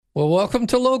Well, welcome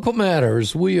to Local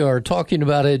Matters. We are talking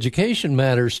about education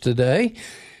matters today,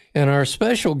 and our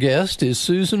special guest is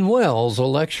Susan Wells, a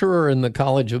lecturer in the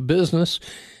College of Business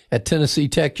at Tennessee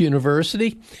Tech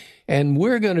University, and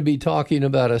we're going to be talking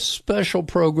about a special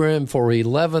program for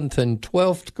 11th and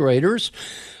 12th graders,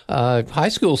 high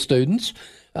school students,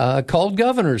 called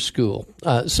Governor's School.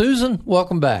 Susan,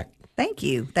 welcome back. Thank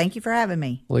you. Thank you for having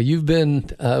me. Well, you've been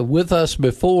with us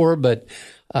before, but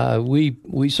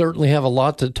we certainly have a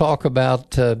lot to talk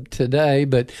about today.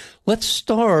 But let's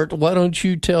start. Why don't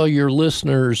you tell your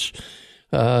listeners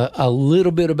a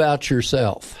little bit about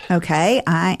yourself? Okay.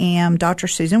 I am Dr.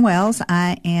 Susan Wells.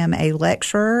 I am a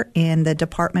lecturer in the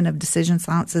Department of Decision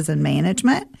Sciences and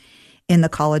Management in the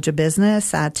College of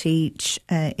Business. I teach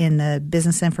in the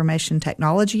Business Information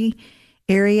Technology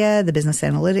area, the Business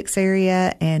Analytics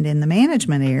area, and in the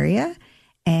Management area.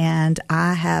 And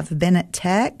I have been at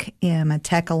Tech. I'm a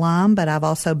Tech alum, but I've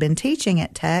also been teaching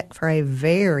at Tech for a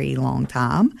very long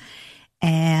time.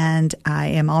 And I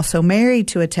am also married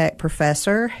to a Tech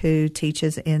professor who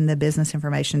teaches in the Business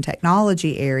Information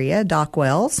Technology area, Doc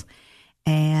Wells.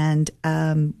 And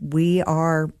we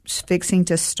are fixing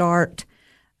to start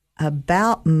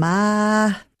about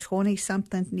my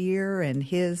 20-something year and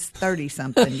his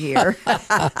 30-something year.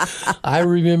 I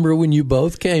remember when you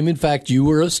both came. In fact, you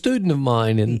were a student of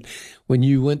mine and when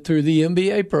you went through the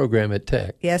MBA program at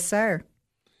Tech. Yes, sir.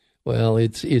 Well,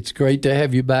 it's great to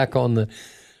have you back on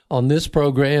this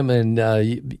program,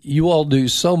 and you all do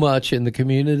so much in the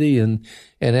community and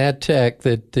at Tech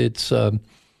that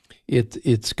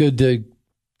it's good to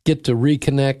get to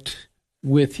reconnect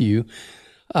with you.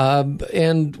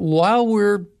 And while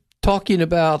we're talking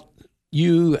about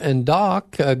you and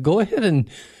Doc, go ahead and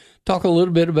talk a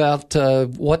little bit about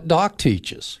what Doc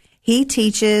teaches. He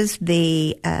teaches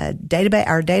the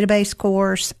our database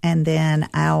course, and then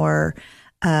our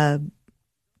senior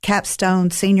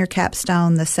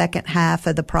capstone, the second half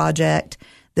of the project.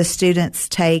 The students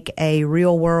take a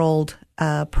real world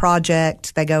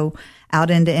project. They go out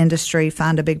into industry,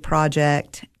 find a big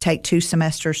project, take 2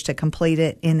 semesters to complete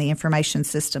it in the information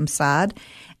systems side.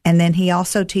 And then he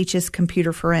also teaches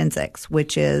computer forensics,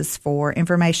 which is for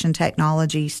information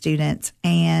technology students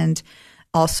and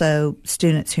also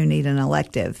students who need an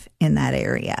elective in that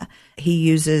area. He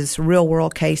uses real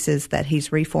world cases that he's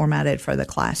reformatted for the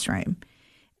classroom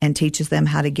and teaches them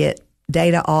how to get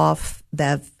data off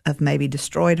of maybe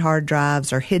destroyed hard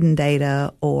drives or hidden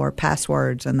data or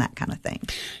passwords and that kind of thing.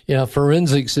 Yeah,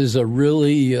 forensics is a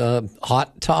really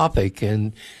hot topic,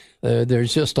 and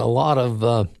there's just a lot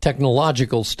of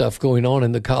technological stuff going on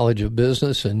in the College of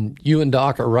Business, and you and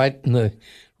Doc are right in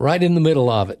the middle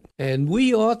of it. And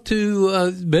we ought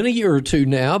to, been a year or two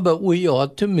now, but we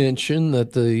ought to mention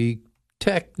that the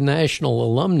Tech National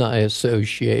Alumni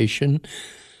Association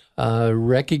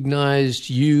recognized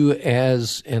you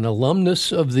as an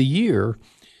alumnus of the year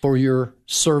for your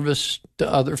service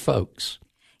to other folks.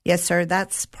 Yes, sir.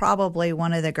 That's probably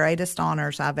one of the greatest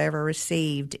honors I've ever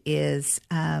received is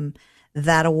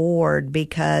that award,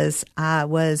 because I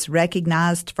was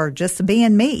recognized for just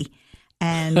being me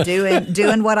and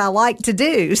doing what I like to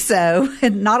do. So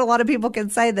not a lot of people can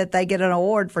say that they get an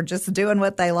award for just doing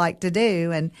what they like to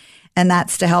do. And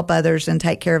that's to help others and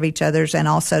take care of each other's, and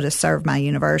also to serve my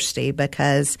university,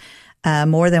 because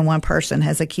more than one person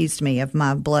has accused me of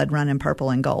my blood running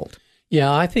purple and gold.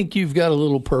 Yeah, I think you've got a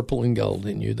little purple and gold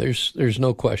in you. There's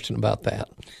no question about that.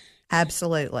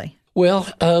 Absolutely. Well,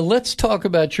 let's talk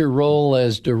about your role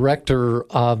as director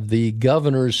of the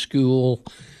Governor's School,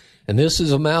 and this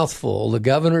is a mouthful, the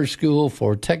Governor's School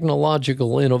for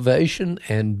Technological Innovation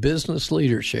and Business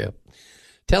Leadership.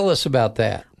 Tell us about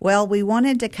that. Well, we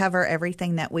wanted to cover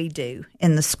everything that we do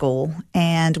in the school,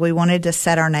 and we wanted to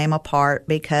set our name apart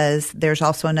because there's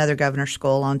also another Governor's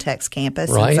School on Tech's campus.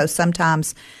 Right. And so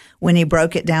sometimes when he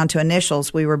broke it down to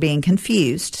initials, we were being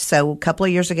confused. So a couple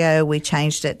of years ago, we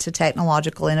changed it to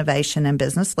Technological Innovation and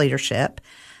Business Leadership.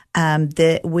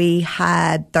 We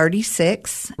had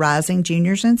 36 rising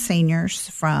juniors and seniors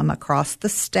from across the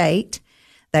state.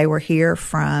 They were here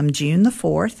from June the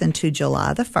 4th into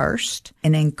July the 1st.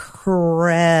 An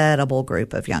incredible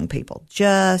group of young people,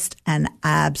 just an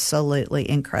absolutely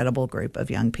incredible group of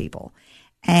young people.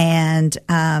 And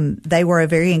they were a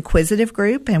very inquisitive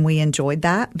group, and we enjoyed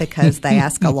that because they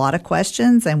asked a lot of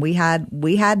questions, and we had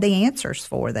the answers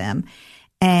for them.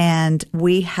 And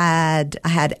I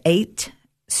had 8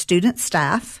 student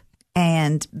staff,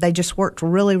 and they just worked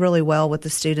really, really well with the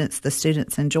students. The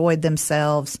students enjoyed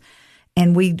themselves.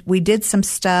 And we did some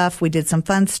stuff, we did some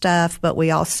fun stuff, but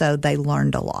they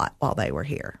learned a lot while they were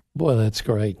here. Boy, that's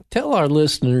great. Tell our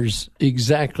listeners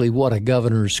exactly what a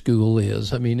governor's school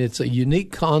is. I mean, it's a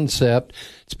unique concept.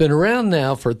 It's been around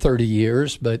now for 30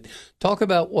 years, but talk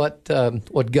about what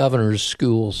governor's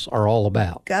schools are all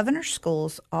about. Governor's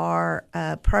schools are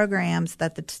programs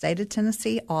that the state of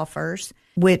Tennessee offers,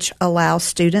 which allow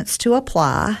students to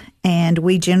apply, and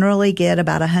we generally get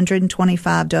about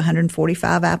 125 to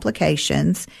 145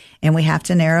 applications, and we have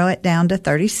to narrow it down to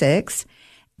 36.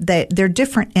 They're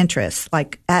different interests.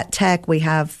 Like at Tech, we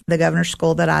have the governor's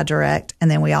school that I direct, and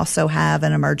then we also have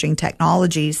an emerging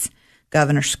technologies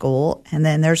governor's school, and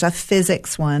then there's a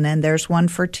physics one, and there's one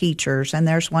for teachers, and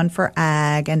there's one for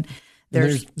ag, and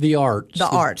there's the arts. The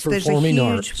arts. There's a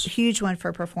arts. huge one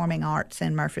for performing arts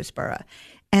in Murfreesboro.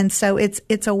 And so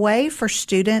it's a way for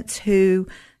students who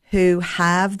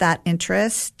have that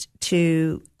interest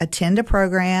to attend a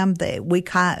program.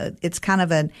 It's kind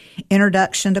of an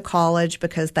introduction to college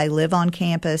because they live on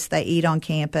campus, they eat on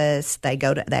campus, they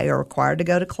are required to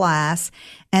go to class.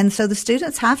 And so the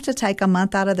students have to take a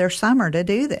month out of their summer to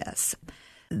do this.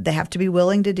 They have to be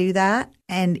willing to do that.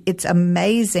 And it's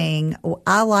amazing.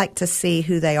 I like to see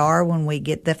who they are when we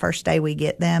get the first day we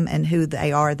get them and who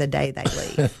they are the day they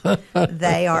leave.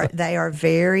 They are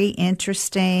very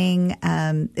interesting.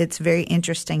 It's very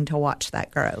interesting to watch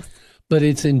that growth. But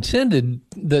it's intended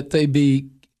that they be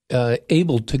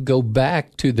able to go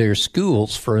back to their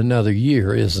schools for another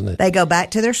year, isn't it? They go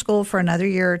back to their school for another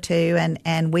year or two,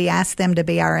 and we ask them to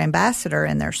be our ambassador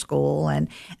in their school, and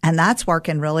that's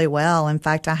working really well. In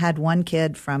fact, I had one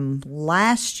kid from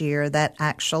last year that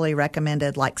actually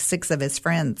recommended like 6 of his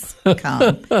friends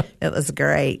come. It was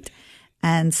great.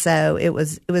 And so it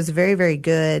was very, very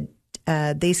good.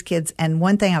 These kids, and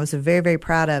one thing I was very, very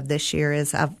proud of this year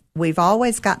is we've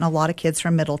always gotten a lot of kids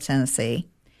from Middle Tennessee.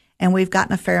 And we've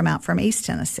gotten a fair amount from East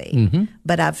Tennessee. Mm-hmm.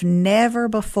 But I've never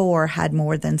before had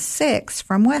more than 6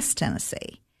 from West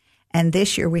Tennessee. And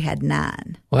this year we had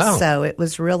 9. Wow. So it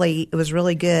was really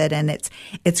good. And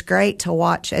it's great to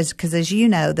watch because as you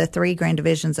know, the 3 grand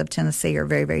divisions of Tennessee are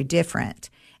very, very different.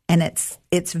 And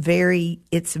it's very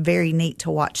neat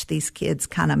to watch these kids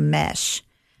kind of mesh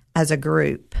as a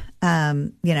group,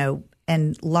 and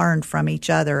learn from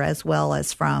each other as well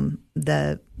as from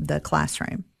the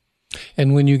classroom.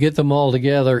 And when you get them all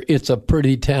together, it's a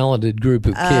pretty talented group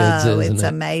of kids, isn't it? It's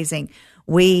amazing.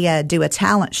 We do a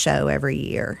talent show every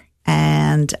year,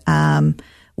 and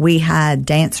we had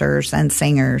dancers and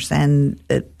singers and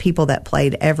people that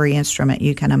played every instrument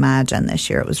you can imagine this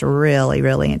year. It was really,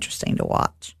 really interesting to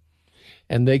watch.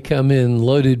 And they come in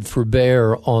loaded for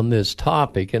bear on this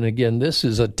topic. And again, this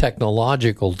is a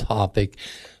technological topic,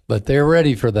 but they're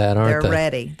ready for that, aren't they? They're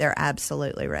ready. They're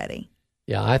absolutely ready.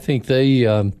 Yeah, I think they...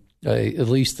 at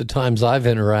least the times I've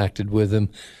interacted with them,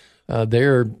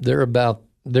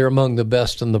 they're among the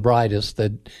best and the brightest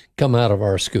that come out of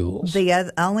our schools.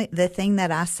 The thing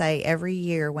that I say every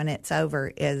year when it's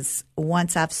over is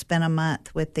once I've spent a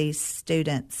month with these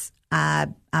students,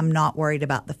 I'm not worried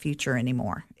about the future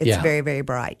anymore. It's very, very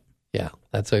bright. Yeah,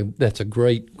 that's a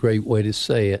great way to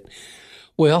say it.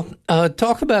 Well,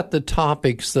 talk about the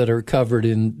topics that are covered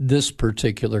in this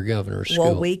particular governor's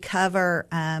school. Well, we cover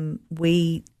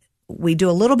we do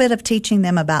a little bit of teaching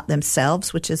them about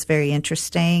themselves, which is very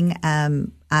interesting.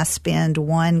 I spend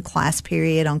one class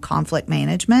period on conflict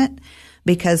management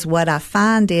because what I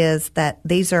find is that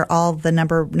these are all the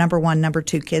number 1, number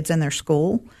 2 kids in their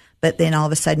school, but then all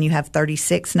of a sudden you have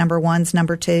 36 number 1s,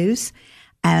 number 2s.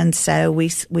 And so we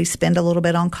spend a little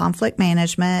bit on conflict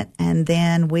management, and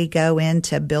then we go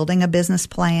into building a business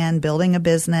plan, building a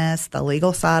business, the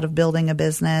legal side of building a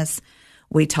business.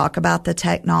 We talk about the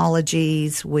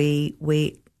technologies. We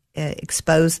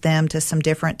expose them to some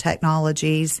different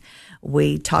technologies.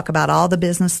 We talk about all the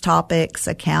business topics,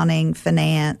 accounting,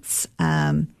 finance,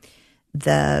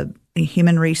 the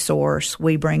human resource.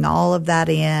 We bring all of that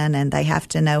in, and they have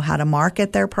to know how to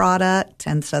market their product.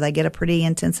 And so they get a pretty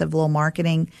intensive little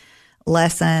marketing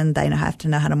lesson. They have to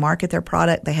know how to market their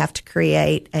product. They have to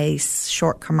create a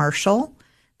short commercial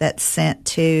that's sent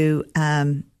to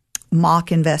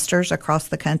mock investors across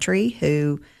the country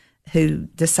who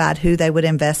decide who they would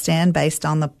invest in based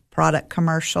on the product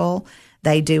commercial.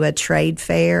 They do a trade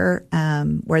fair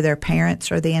where their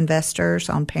parents are the investors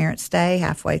on Parents' Day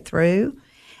halfway through.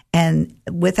 And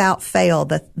without fail,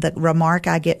 the remark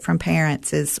I get from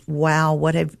parents is, "Wow,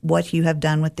 what you have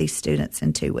done with these students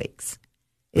in 2 weeks.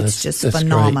 It's just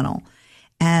phenomenal." Great.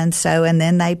 And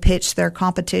then they pitch their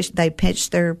competition. They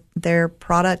pitch their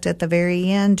product at the very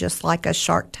end, just like a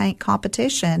Shark Tank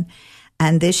competition.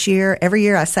 And this year, every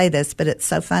year I say this, but it's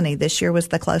so funny. This year was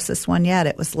the closest one yet.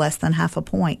 It was less than half a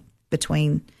point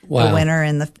between the winner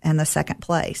and the second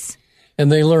place.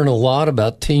 And they learn a lot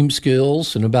about team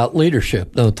skills and about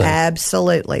leadership, don't they?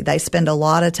 Absolutely. They spend a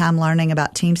lot of time learning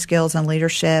about team skills and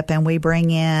leadership, and we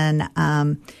bring in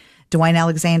Dwayne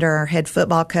Alexander, our head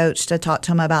football coach, to talk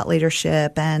to them about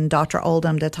leadership, and Dr.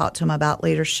 Oldham to talk to them about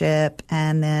leadership,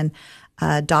 and then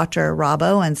Dr. Rob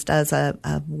Owens does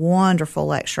a wonderful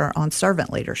lecture on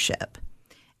servant leadership.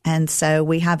 And so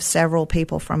we have several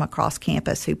people from across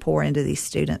campus who pour into these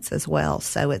students as well.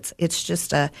 So it's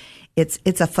just a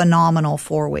phenomenal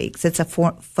 4 weeks. It's a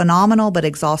phenomenal but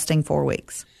exhausting 4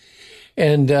 weeks.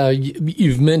 And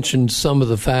you've mentioned some of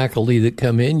the faculty that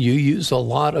come in. You use a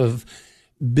lot of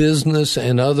business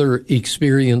and other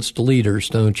experienced leaders,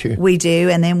 don't you? We do.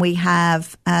 And then we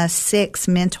have 6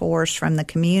 mentors from the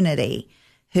community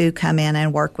who come in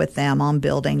and work with them on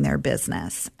building their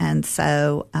business. And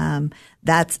so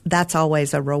that's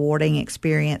always a rewarding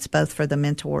experience, both for the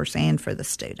mentors and for the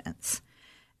students.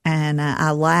 And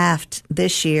I laughed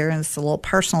this year, and it's a little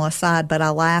personal aside, but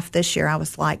I laughed this year. I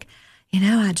was like,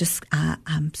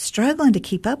 I'm struggling to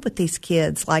keep up with these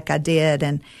kids like I did.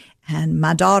 And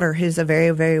my daughter, who's a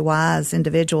very, very wise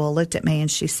individual, looked at me and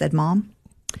she said, "Mom,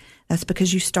 that's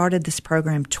because you started this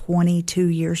program 22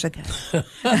 years ago."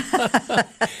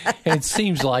 It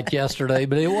seems like yesterday,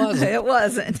 but it wasn't. It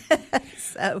wasn't.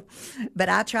 But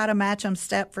I try to match them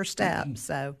step for step.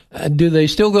 So, do they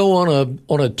still go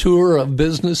on a tour of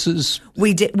businesses?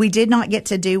 We did not get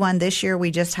to do one this year.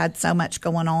 We just had so much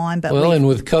going on. But and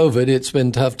with COVID, it's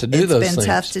been tough to do those things. It's been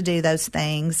tough to do those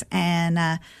things,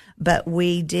 and but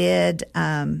we did.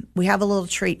 We have a little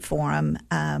treat for them.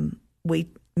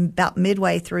 About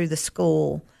midway through the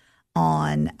school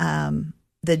on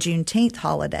the Juneteenth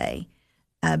holiday,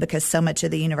 because so much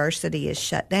of the university is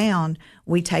shut down,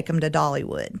 we take them to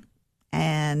Dollywood.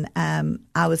 And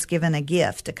I was given a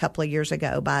gift a couple of years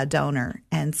ago by a donor,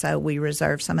 and so we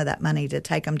reserved some of that money to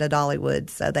take them to Dollywood.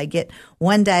 So they get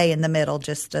one day in the middle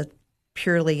just to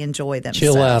purely enjoy themselves.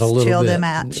 Chill out a little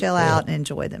bit. Chill out and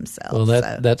enjoy themselves.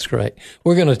 Well, that's great.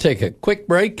 We're going to take a quick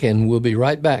break, and we'll be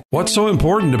right back. What's so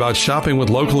important about shopping with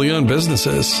locally owned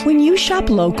businesses? When you shop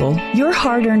local, your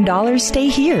hard-earned dollars stay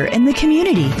here in the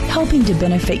community, helping to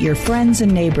benefit your friends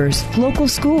and neighbors, local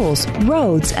schools,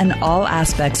 roads, and all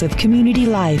aspects of community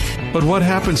life. But what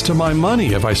happens to my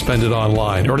money if I spend it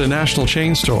online or at a national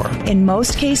chain store? In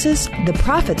most cases, the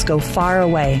profits go far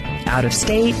away, out of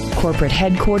state, corporate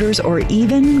headquarters, or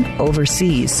even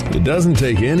overseas. It doesn't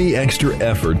take any extra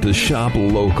effort to shop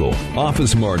local.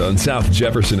 Office Mart on South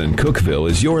Jefferson and Cookeville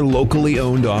is your locally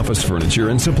owned office furniture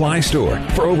and supply store.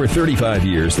 For over 35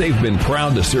 years, they've been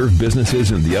proud to serve businesses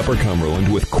in the Upper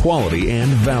Cumberland with quality and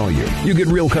value. You get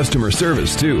real customer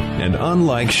service, too. And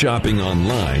unlike shopping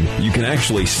online, you can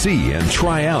actually see and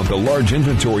try out the large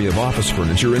inventory of office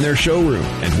furniture in their showroom.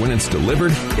 And when it's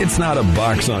delivered, it's not a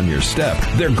box on your step.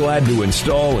 They're glad to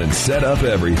install and set up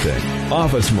everything.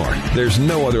 Office Mart. There's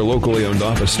no other locally owned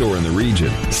office store in the region.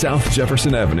 South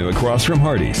Jefferson Avenue across from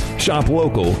Hardee's. Shop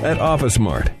local at Office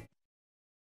Mart.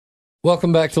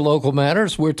 Welcome back to Local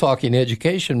Matters. We're talking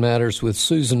education matters with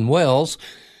Susan Wells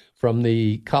from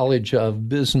the College of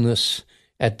Business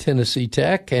at Tennessee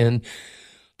Tech. And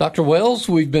Dr. Wells,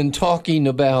 we've been talking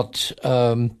about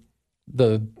the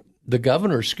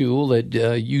Governor's School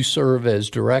that you serve as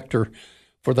director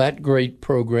for that great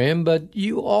program, but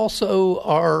you also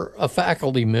are a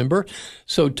faculty member.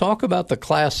 So talk about the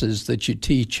classes that you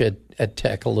teach at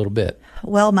Tech a little bit.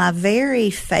 Well, my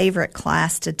very favorite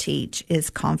class to teach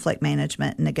is conflict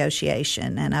management and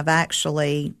negotiation, and I've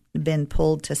actually been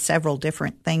pulled to several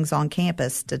different things on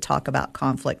campus to talk about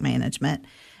conflict management.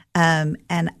 And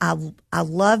I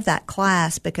love that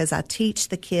class because I teach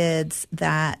the kids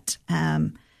that,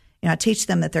 I teach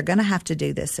them that they're going to have to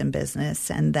do this in business,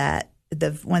 and that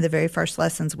one of the very first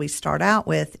lessons we start out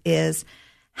with is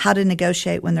how to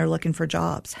negotiate when they're looking for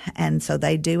jobs. And so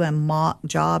they do a mock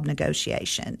job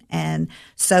negotiation. And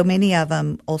so many of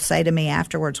them will say to me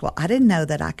afterwards, "Well, I didn't know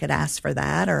that I could ask for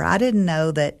that," or "I didn't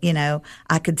know that,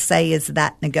 I could say, is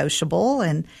that negotiable?"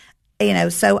 And,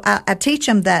 so I teach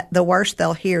them that the worst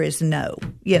they'll hear is no.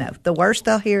 The worst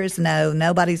they'll hear is no.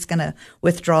 Nobody's going to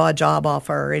withdraw a job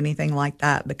offer or anything like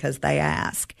that because they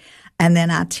ask. And then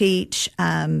I teach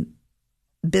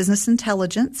business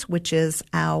intelligence, which is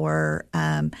our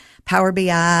Power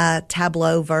BI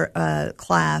Tableau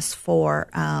class for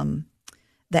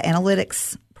the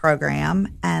analytics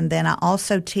program. And then I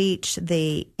also teach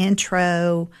the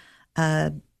intro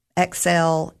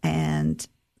Excel and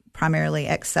primarily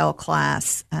Excel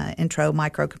class, intro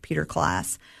microcomputer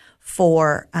class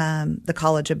for the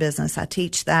College of Business. I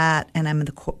teach that, and I'm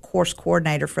the course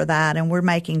coordinator for that, and we're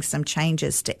making some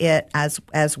changes to it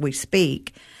as we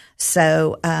speak.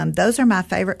 So those are my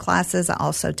favorite classes. I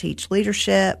also teach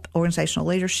leadership, organizational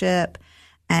leadership,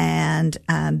 and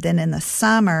then in the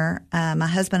summer, my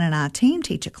husband and I team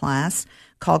teach a class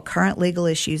called Current Legal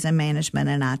Issues in Management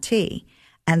and IT.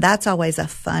 And that's always a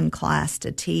fun class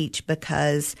to teach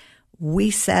because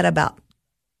we set about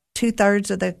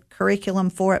 2/3 of the curriculum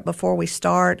for it before we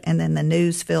start, and then the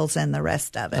news fills in the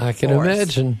rest of it. I can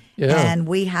imagine. Yeah. And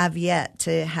we have yet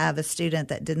to have a student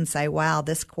that didn't say, wow,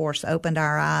 this course opened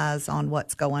our eyes on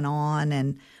what's going on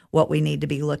and what we need to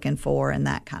be looking for and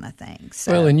that kind of thing.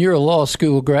 So, well, and you're a law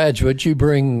school graduate. You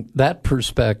bring that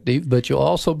perspective, but you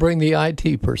also bring the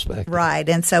IT perspective. Right.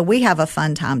 And so we have a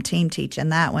fun time team teaching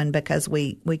that one because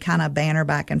we kind of banter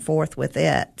back and forth with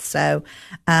it. So,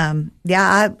 I'm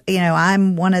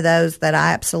one of those that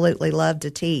I absolutely love to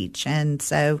teach. And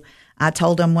so I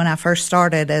told them when I first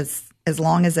started, as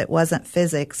long as it wasn't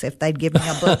physics, if they'd give me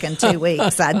a book in 2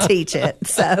 weeks, I'd teach it.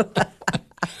 So.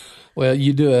 Well,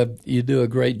 you do a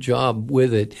great job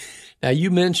with it. Now, you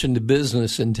mentioned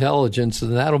business intelligence,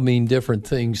 and that'll mean different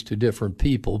things to different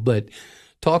people. But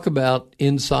talk about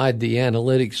inside the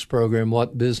analytics program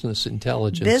what business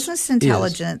intelligence is. Business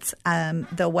intelligence,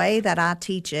 the way that I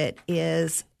teach it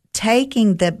is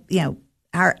taking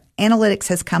our analytics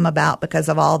has come about because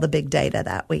of all the big data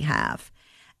that we have,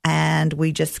 and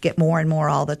we just get more and more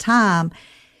all the time.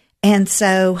 And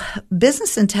so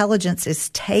business intelligence is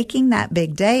taking that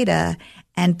big data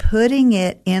and putting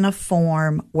it in a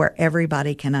form where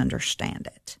everybody can understand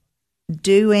it.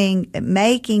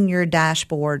 Making your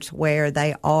dashboards where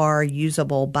they are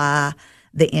usable by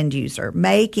the end user,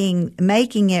 making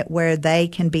it where they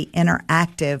can be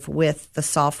interactive with the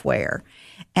software.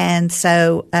 And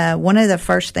so one of the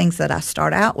first things that I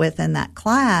start out with in that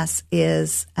class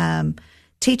is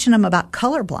teaching them about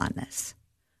color blindness.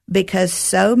 Because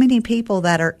so many people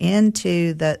that are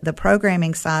into the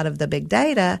programming side of the big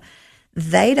data,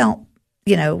 they don't,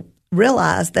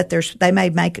 realize that they may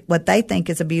make what they think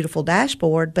is a beautiful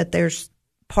dashboard, but there's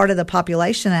part of the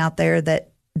population out there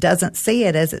that doesn't see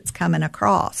it as it's coming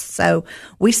across. So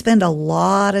we spend a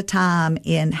lot of time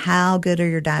in how good are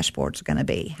your dashboards going to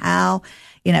be? How,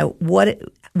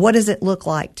 what does it look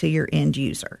like to your end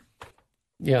user?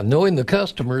 Yeah, knowing the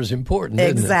customer is important.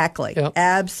 Exactly. Isn't it? Yep.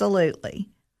 Absolutely.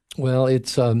 Well, it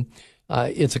sounds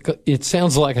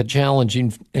like a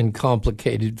challenging and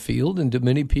complicated field, and to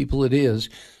many people it is,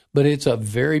 but it's a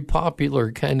very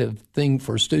popular kind of thing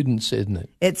for students, isn't it?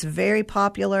 It's very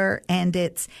popular, and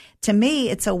to me,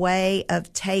 it's a way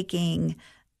of taking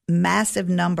massive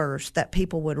numbers that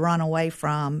people would run away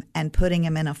from and putting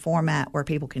them in a format where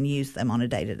people can use them on a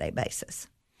day-to-day basis.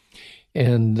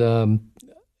 And,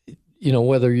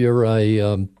 whether you're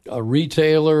a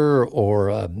retailer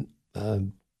or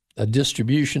a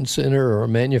distribution center or a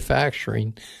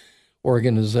manufacturing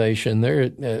organization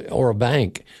or a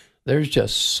bank, there's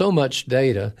just so much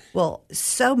data. Well,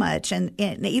 so much. And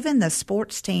even the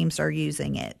sports teams are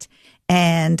using it.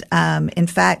 And in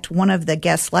fact, one of the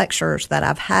guest lecturers that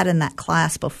I've had in that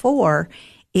class before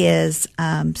is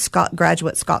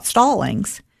graduate Scott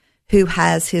Stallings, who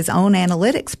has his own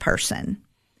analytics person.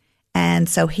 And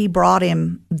so he brought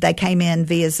him, they came in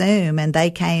via Zoom, and they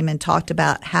came and talked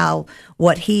about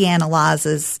what he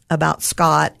analyzes about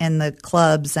Scott and the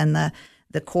clubs and the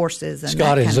courses. And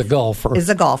Scott is a golfer. Is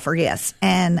a golfer, yes.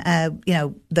 And,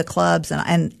 the clubs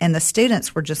and the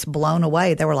students were just blown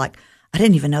away. They were like, I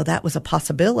didn't even know that was a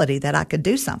possibility that I could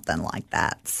do something like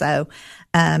that. So,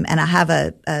 and I have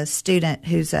a student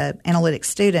who's an analytics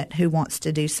student who wants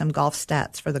to do some golf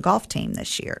stats for the golf team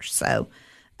this year. So,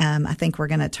 I think we're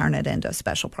going to turn it into a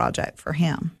special project for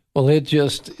him. Well,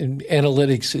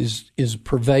 analytics is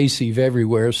pervasive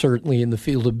everywhere, certainly in the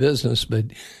field of business, but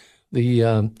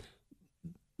the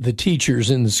teachers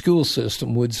in the school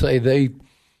system would say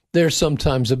they're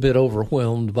sometimes a bit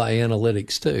overwhelmed by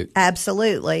analytics too.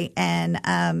 Absolutely. And,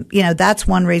 that's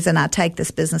one reason I take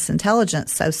this business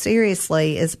intelligence so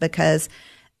seriously is because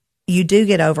you do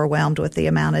get overwhelmed with the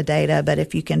amount of data, but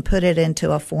if you can put it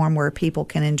into a form where people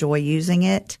can enjoy using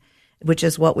it, which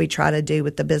is what we try to do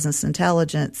with the business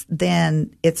intelligence,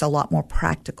 then it's a lot more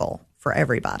practical for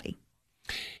everybody.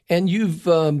 And you've,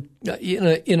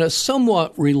 in a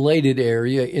somewhat related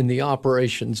area, in the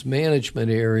operations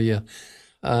management area,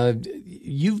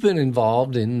 you've been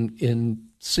involved in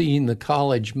seeing the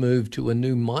college move to a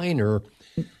new minor.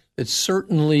 It's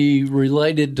certainly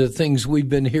related to things we've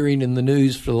been hearing in the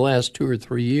news for the last 2 or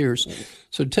 3 years.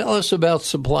 So tell us about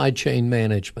supply chain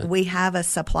management. We have a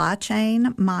supply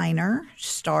chain minor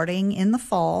starting in the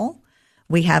fall.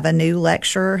 We have a new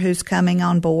lecturer who's coming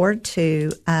on board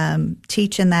to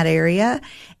teach in that area,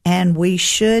 and we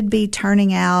should be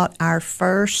turning out our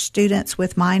first students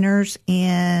with minors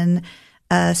in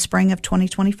spring of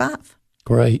 2025.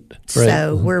 Great.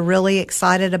 So we're really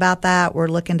excited about that. We're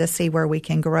looking to see where we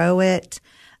can grow it.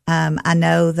 I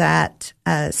know that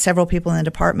several people in the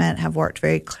department have worked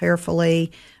very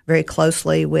carefully, very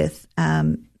closely with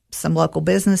some local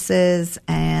businesses,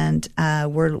 and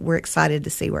we're excited to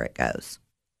see where it goes.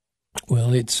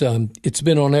 Well, it's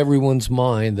been on everyone's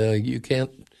mind. You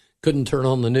couldn't turn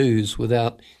on the news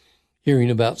without hearing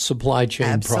about supply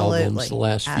chain problems the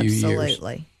last few years.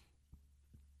 Absolutely.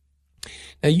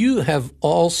 Now, you have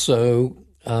also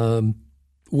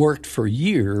worked for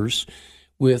years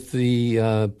with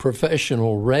the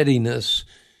professional readiness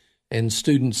and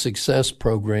student success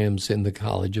programs in the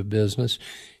College of Business,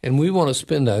 and we want to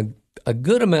spend a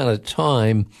good amount of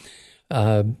time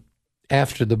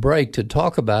after the break to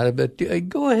talk about it, but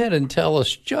go ahead and tell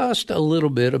us just a little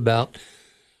bit about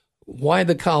why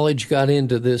the college got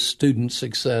into this student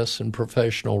success and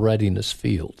professional readiness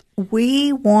field.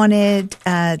 We wanted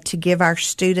to give our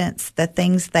students the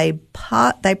things they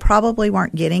probably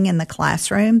weren't getting in the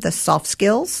classroom, the soft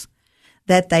skills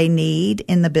that they need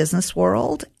in the business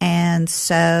world. And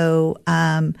so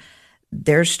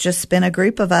there's just been a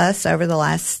group of us over the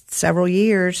last several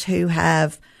years who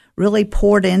have really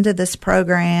poured into this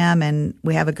program, and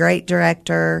we have a great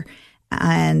director,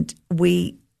 and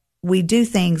we do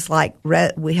things like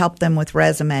we help them with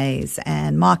resumes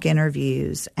and mock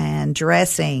interviews and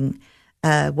dressing,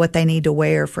 what they need to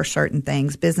wear for certain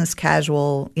things, business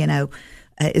casual,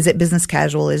 is it business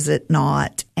casual, is it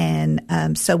not?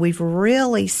 And so we've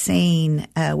really seen,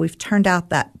 we've turned out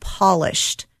that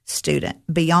polished student.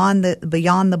 Beyond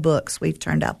the books, we've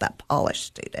turned out that polished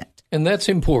student. And that's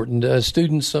important.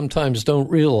 Students sometimes don't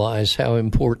realize how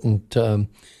important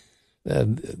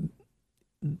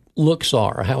looks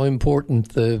are, how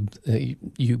important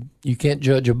you can't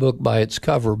judge a book by its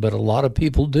cover, but a lot of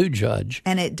people do judge.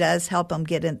 And it does help them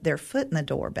get their foot in the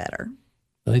door better.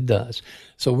 It does.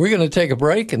 So we're going to take a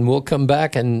break, and we'll come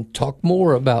back and talk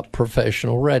more about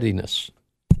professional readiness.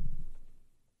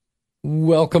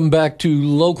 Welcome back to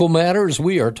Local Matters.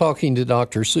 We are talking to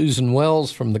Dr. Susan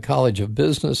Wells from the College of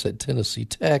Business at Tennessee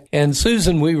Tech. And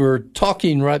Susan, we were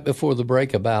talking right before the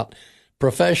break about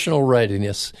professional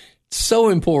readiness. It's so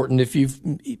important. If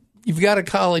you've got a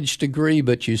college degree,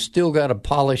 but you still got to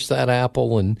polish that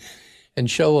apple and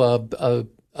show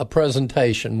a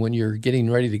presentation when you're getting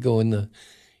ready to go in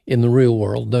the real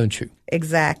world, don't you?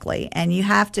 Exactly. And you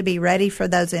have to be ready for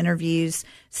those interviews.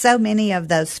 So many of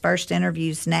those first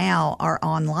interviews now are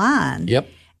online. Yep.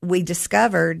 We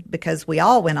discovered, because we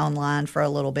all went online for a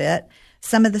little bit,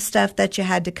 some of the stuff that you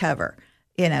had to cover.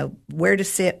 Where to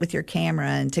sit with your camera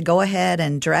and to go ahead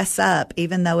and dress up,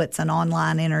 even though it's an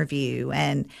online interview.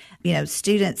 And,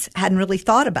 students hadn't really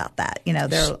thought about that.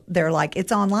 They're like,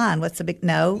 it's online. What's the big,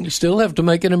 no. You still have to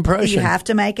make an impression. You have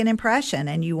to make an impression,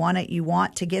 and you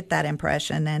want to get that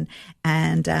impression.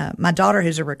 And my daughter,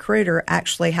 who's a recruiter,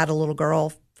 actually had a little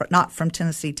girl, not from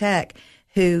Tennessee Tech,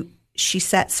 who she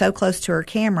sat so close to her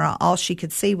camera, all she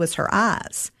could see was her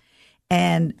eyes.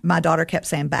 And my daughter kept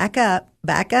saying, back up,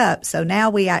 back up. So now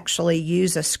we actually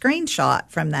use a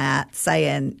screenshot from that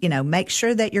saying, make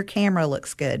sure that your camera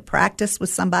looks good. Practice with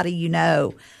somebody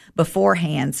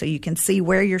beforehand so you can see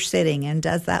where you're sitting and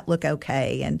does that look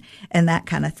okay and that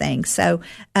kind of thing. So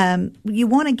you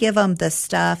want to give them the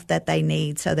stuff that they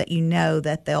need so that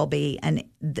that they'll be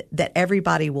that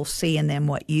everybody will see in them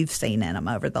what you've seen in them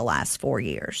over the last 4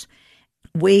 years.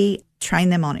 We train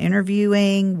them on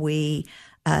interviewing. We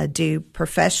do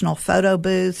professional photo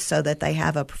booths so that they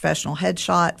have a professional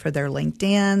headshot for their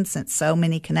LinkedIn, since so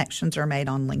many connections are made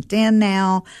on LinkedIn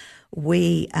now.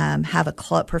 We have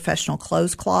a professional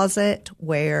clothes closet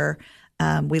where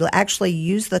we actually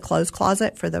use the clothes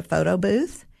closet for the photo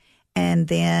booth. And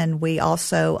then we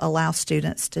also allow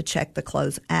students to check the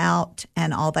clothes out,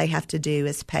 and all they have to do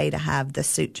is pay to have the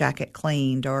suit jacket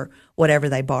cleaned or whatever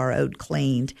they borrowed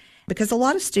cleaned. Because a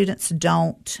lot of students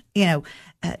don't,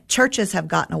 churches have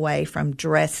gotten away from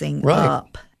dressing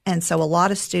up. And so a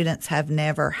lot of students have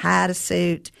never had a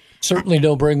suit. Certainly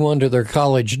don't bring one to their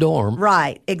college dorm.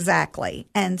 Right, exactly.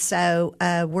 And so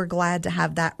we're glad to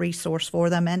have that resource for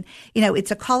them. And,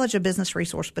 it's a College of Business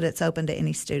resource, but it's open to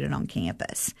any student on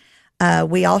campus.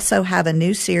 We also have a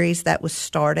new series that was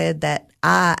started that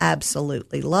I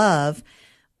absolutely love,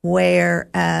 where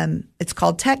it's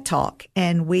called Tech Talk,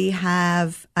 and we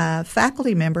have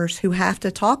faculty members who have to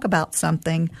talk about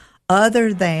something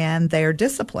other than their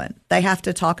discipline. They have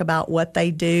to talk about what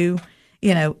they do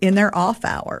in their off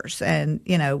hours and,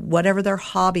 whatever their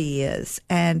hobby is.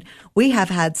 And we have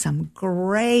had some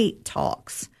great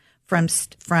talks from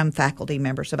faculty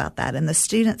members about that. And the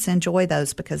students enjoy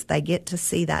those because they get to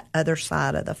see that other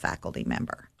side of the faculty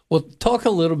member. Well, talk a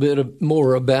little bit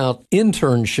more about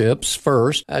internships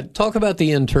first. Talk about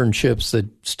the internships that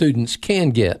students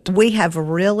can get. We have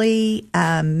really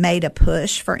made a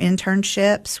push for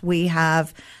internships. We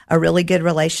have a really good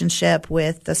relationship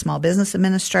with the Small Business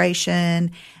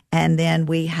Administration, and then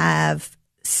we have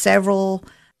several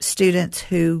students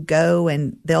who go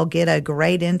and they'll get a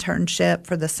great internship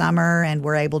for the summer, and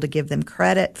we're able to give them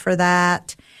credit for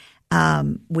that.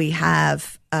 We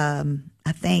have,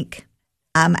 I think,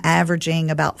 I'm averaging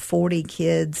about 40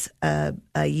 kids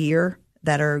a year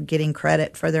that are getting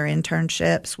credit for their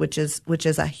internships, which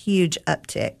is a huge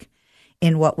uptick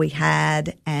in what we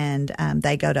had. And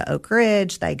they go to Oak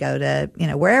Ridge, they go to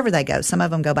wherever they go. Some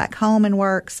of them go back home and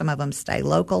work. Some of them stay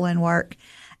local and work,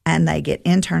 and they get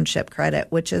internship credit,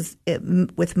 which is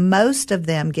with most of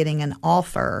them getting an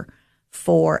offer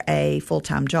for a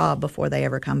full-time job before they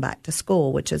ever come back to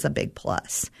school, which is a big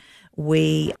plus.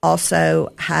 We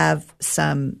also have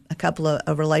a couple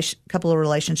of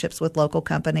relationships with local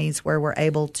companies where we're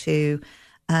able to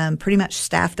pretty much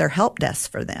staff their help desks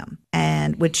for them,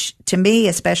 and which to me,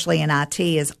 especially in IT,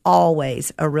 is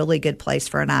always a really good place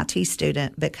for an IT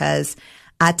student because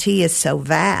IT is so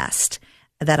vast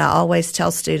that I always tell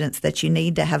students that you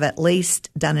need to have at least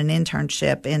done an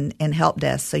internship in help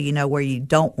desk so you know where you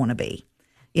don't want to be,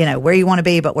 where you want to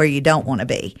be, but where you don't want to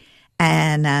be.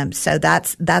 And so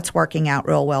that's working out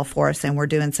real well for us, and we're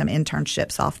doing some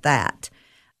internships off that.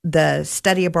 The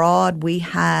study abroad,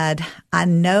 I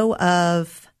know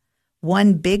of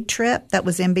one big trip that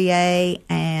was MBA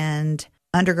and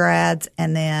undergrads,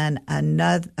 and then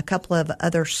a couple of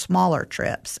other smaller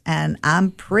trips. And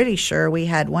I'm pretty sure we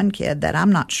had one kid that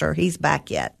I'm not sure he's back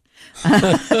yet.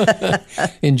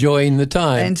 Enjoying the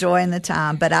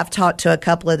time. But I've talked to a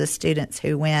couple of the students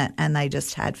who went, and they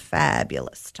just had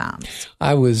fabulous times.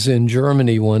 I was in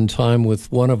Germany one time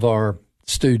with one of our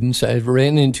students. I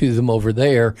ran into them over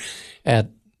there at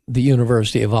the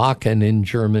University of Aachen in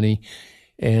Germany,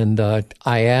 and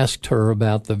I asked her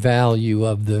about the value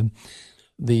of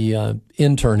the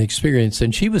intern experience,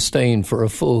 and she was staying for a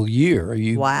full year.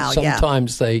 Wow!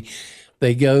 Sometimes they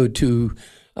go to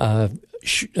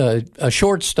a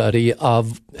short study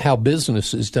of how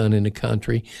business is done in a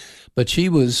country, but she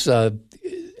was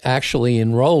actually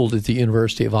enrolled at the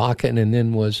University of Aachen and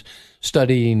then was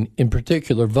studying in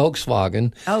particular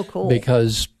Volkswagen. Oh, cool.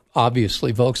 Because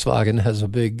obviously Volkswagen has a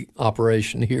big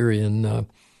operation here in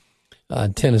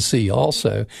Tennessee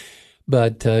also.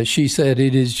 But she said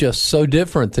it is just so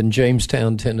different than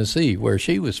Jamestown, Tennessee, where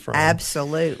she was from.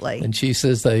 Absolutely. And she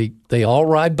says they all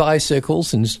ride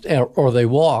bicycles or they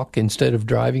walk instead of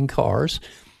driving cars.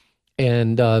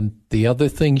 And the other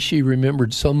thing she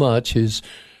remembered so much is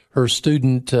her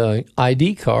student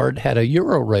ID card had a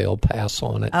Eurorail pass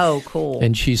on it. Oh, cool.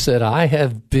 And she said, I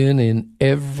have been in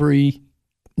every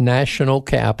national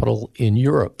capital in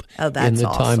Europe in the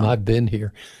time I've been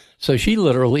here. So she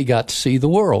literally got to see the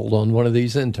world on one of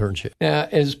these internships. Now,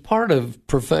 as part of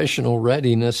professional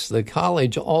readiness, the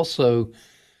college also,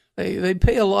 they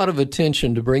pay a lot of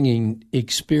attention to bringing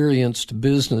experienced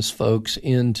business folks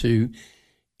in to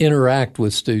interact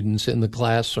with students in the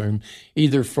classroom,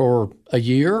 either for a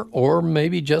year or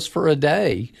maybe just for a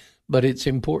day. But it's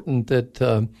important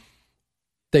that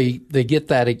they get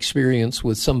that experience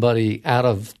with somebody out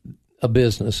of a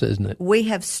business, isn't it? We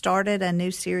have started a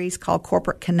new series called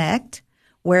Corporate Connect,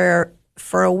 where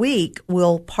for a week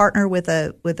we'll partner with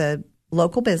a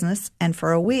local business, and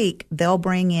for a week they'll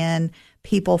bring in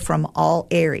people from all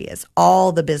areas,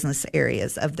 all the business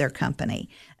areas of their company.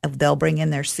 They'll bring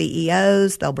in their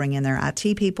CEOs, they'll bring in their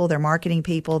IT people, their marketing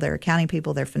people, their accounting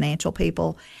people, their financial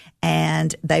people,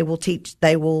 and they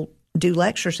will do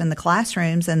lectures in the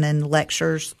classrooms and then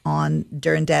lectures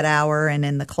during dead hour and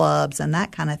in the clubs and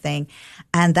that kind of thing.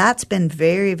 And that's been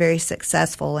very, very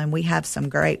successful. And we have some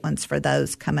great ones for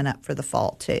those coming up for the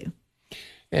fall too.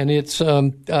 And it's,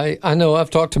 I know I've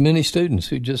talked to many students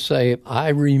who just say, I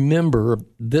remember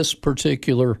this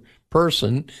particular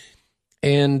person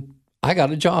and I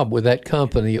got a job with that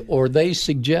company, or they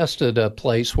suggested a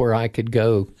place where I could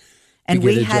go. And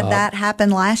we had that happen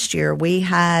last year. We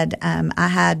had I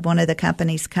had one of the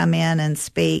companies come in and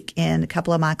speak in a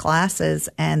couple of my classes,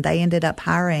 and they ended up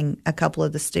hiring a couple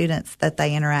of the students that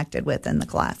they interacted with in the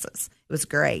classes. It was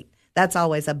great. That's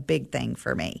always a big thing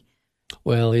for me.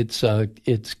 Well, it's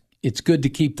good to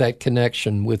keep that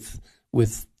connection with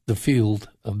the field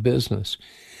of business.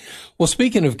 Well,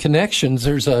 speaking of connections,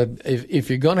 if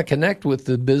you're going to connect with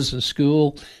the business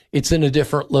school, it's in a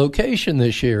different location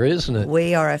this year, isn't it?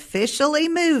 We are officially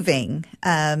moving.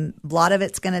 A lot of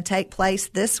it's going to take place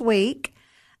this week.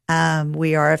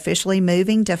 We are officially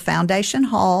moving to Foundation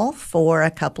Hall for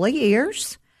a couple of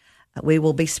years. We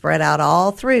will be spread out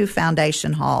all through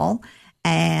Foundation Hall.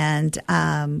 And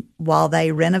while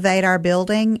they renovate our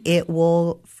building, it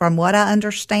will, from what I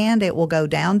understand, it will go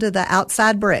down to the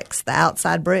outside bricks. The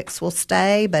outside bricks will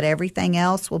stay, but everything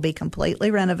else will be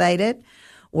completely renovated.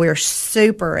 We're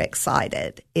super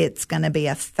excited. It's going to be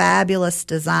a fabulous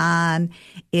design.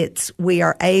 We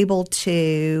were able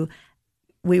to,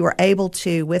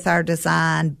 with our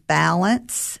design,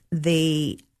 balance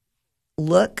the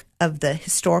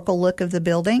historical look of the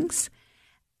buildings,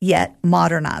 yet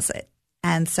modernize it.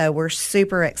 And so we're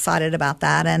super excited about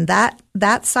that. And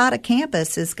that side of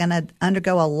campus is going to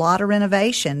undergo a lot of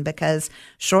renovation, because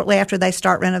shortly after they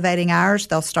start renovating ours,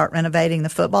 they'll start renovating the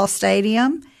football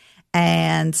stadium.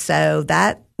 And so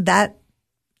that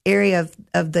area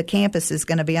of the campus is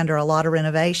going to be under a lot of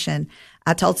renovation.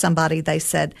 I told somebody, I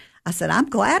said, I'm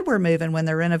glad we're moving when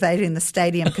they're renovating the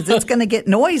stadium, because it's going to get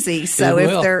noisy. So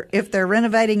if they're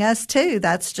renovating us too,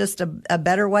 that's just a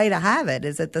better way to have it,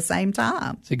 is at the same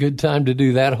time. It's a good time to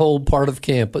do that whole part of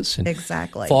campus. And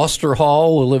exactly. Foster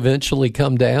Hall will eventually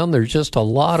come down. There's just a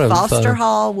lot of Foster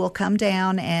Hall will come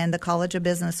down, and the College of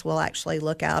Business will actually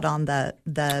look out on the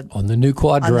new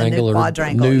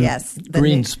quadrangle, yes,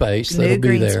 green space that'll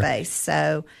be there. Space.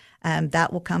 So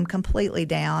that will come completely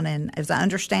down, and as I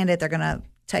understand it, they're going to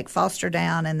take Foster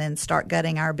down and then start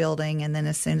gutting our building, and then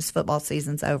as soon as football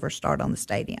season's over, start on the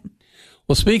stadium.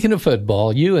 Well, speaking of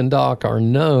football, you and Doc are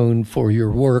known for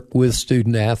your work with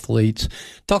student athletes.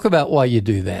 Talk about why you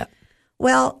do that.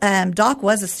 Well, Doc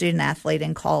was a student athlete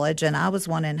in college, and I was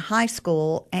one in high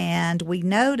school, and we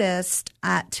noticed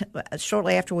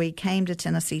shortly after we came to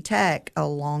Tennessee Tech a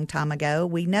long time ago,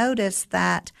 we noticed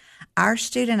that our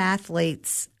student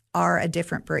athletes are a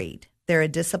different breed. They're a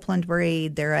disciplined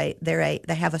breed. They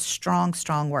have a strong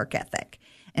work ethic.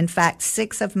 In fact,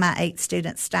 6 of my 8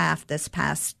 student staff this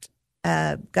past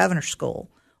Governor's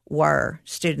School were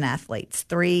student athletes.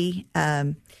 3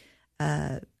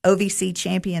 OVC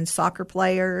champion soccer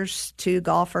players, 2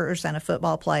 golfers, and a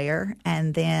football player.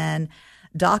 And then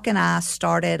Doc and I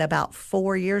started about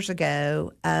 4 years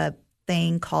ago a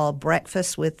thing called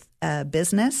Breakfast with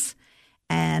Business.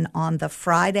 And on the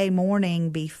Friday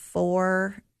morning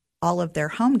before all of their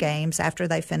home games, after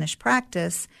they finish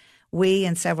practice, we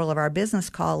and several of our business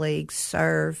colleagues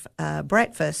serve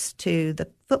breakfast to the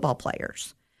football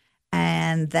players,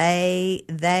 and they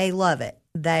love it.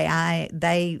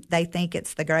 They think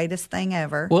it's the greatest thing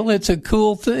ever. Well, it's a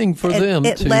cool thing for them.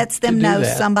 It lets them know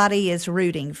somebody is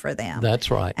rooting for them.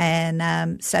 That's right.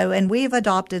 And we've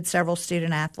adopted several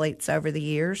student athletes over the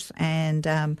years. And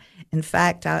in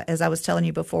fact, as I was telling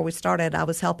you before we started, I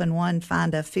was helping one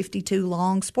find a 52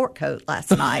 long sport coat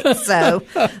last night. So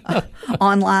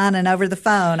online and over the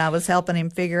phone, I was helping him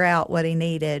figure out what he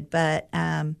needed. But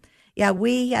yeah,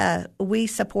 we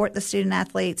support the student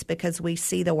athletes because we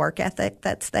see the work ethic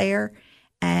that's there.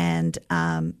 And,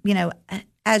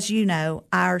 as you know,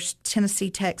 our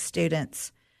Tennessee Tech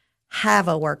students have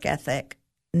a work ethic,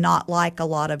 not like a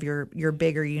lot of your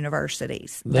bigger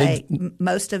universities.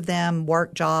 Most of them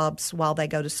work jobs while they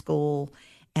go to school.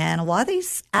 And a lot of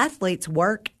these athletes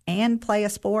work and play a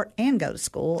sport and go to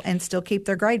school and still keep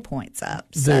their grade points up.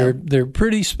 So they're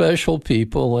pretty special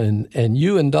people, and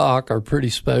you and Doc are pretty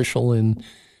special in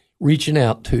reaching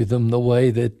out to them the way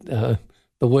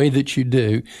that you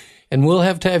do. And we'll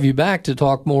have to have you back to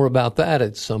talk more about that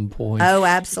at some point. Oh,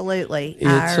 absolutely.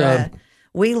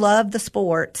 We love the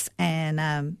sports,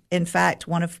 and in fact,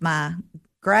 one of my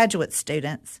graduate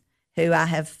students who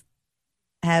I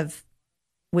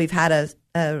we've had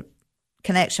a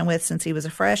connection with since he was a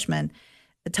freshman,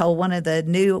 told one of the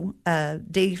new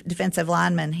defensive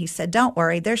linemen, he said, "Don't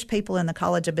worry, there's people in the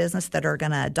College of Business that are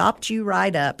going to adopt you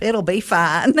right up. It'll be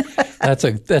fine." That's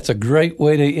a great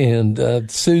way to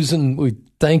end. Susan, we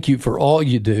thank you for all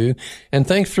you do, and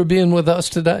thanks for being with us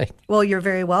today. Well, you're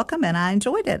very welcome, and I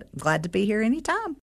enjoyed it. Glad to be here anytime.